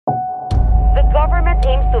government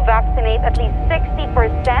aims to vaccinate at least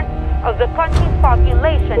 60% of the country's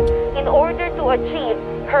population in order to achieve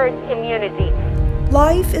herd immunity.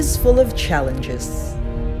 Life is full of challenges.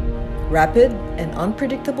 Rapid and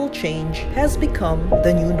unpredictable change has become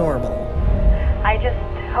the new normal. I just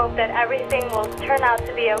hope that everything will turn out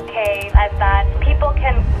to be okay and that people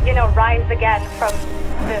can, rise again from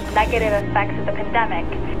the negative effects of the pandemic.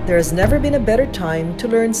 There has never been a better time to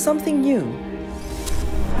learn something new.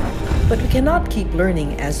 But we cannot keep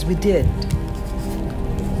learning as we did.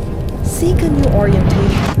 Seek a new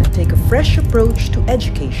orientation and take a fresh approach to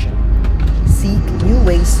education. Seek new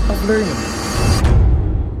ways of learning.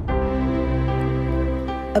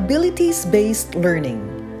 Abilities-based learning,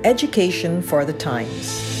 education for the times.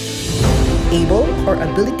 ABLE, or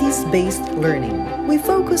abilities-based learning. We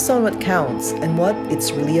focus on what counts and what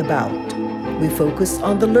it's really about. We focus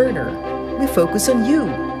on the learner. We focus on you,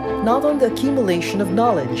 not on the accumulation of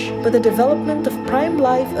knowledge, but the development of prime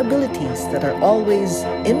life abilities that are always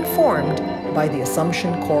informed by the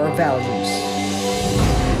Assumption core values.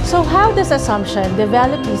 So how does Assumption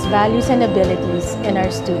develop these values and abilities in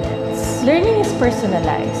our students? Learning is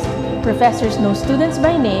personalized. Professors know students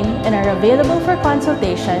by name and are available for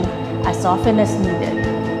consultation as often as needed.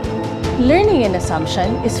 Learning in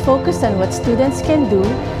Assumption is focused on what students can do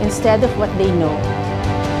instead of what they know.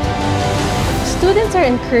 Students are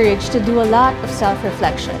encouraged to do a lot of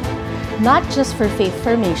self-reflection, not just for faith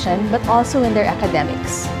formation, but also in their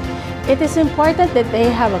academics. It is important that they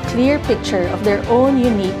have a clear picture of their own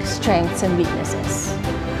unique strengths and weaknesses.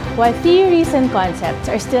 While theories and concepts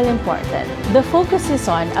are still important, the focus is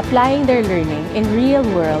on applying their learning in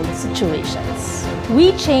real-world situations.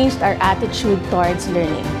 We changed our attitude towards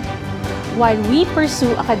learning. While we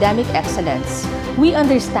pursue academic excellence, we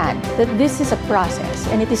understand that this is a process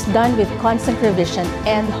and it is done with constant revision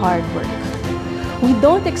and hard work. We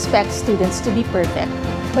don't expect students to be perfect,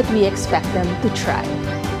 but we expect them to try.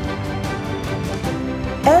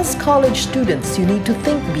 As college students, you need to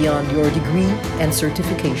think beyond your degree and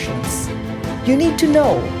certifications. You need to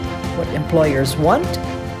know what employers want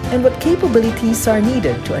and what capabilities are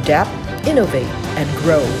needed to adapt, innovate, and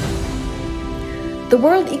grow. The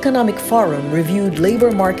World Economic Forum reviewed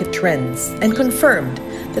labor market trends and confirmed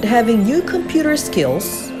that having new computer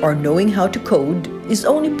skills or knowing how to code is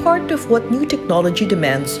only part of what new technology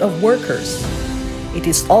demands of workers. It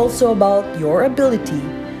is also about your ability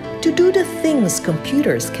to do the things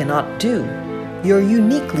computers cannot do, your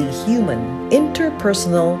uniquely human,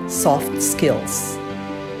 interpersonal soft skills.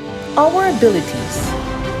 Our abilities: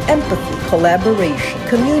 empathy, collaboration,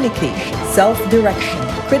 communication, self-direction,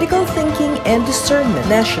 critical thinking and discernment,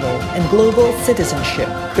 national and global citizenship,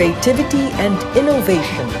 creativity and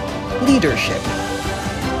innovation, leadership.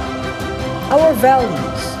 Our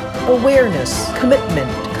values: awareness,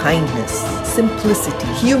 commitment, kindness, simplicity,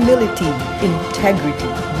 humility,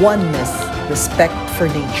 integrity, oneness, respect for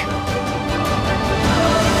nature.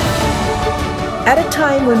 At a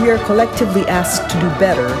time when we are collectively asked to do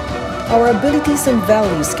better, our abilities and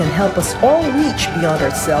values can help us all reach beyond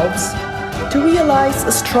ourselves to realize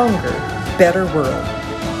a stronger, better world.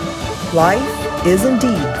 Life is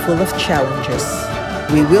indeed full of challenges.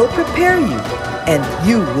 We will prepare you, and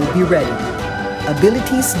you will be ready.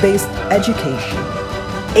 Abilities-based education.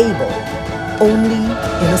 ABLE. Only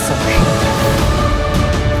in Assumption.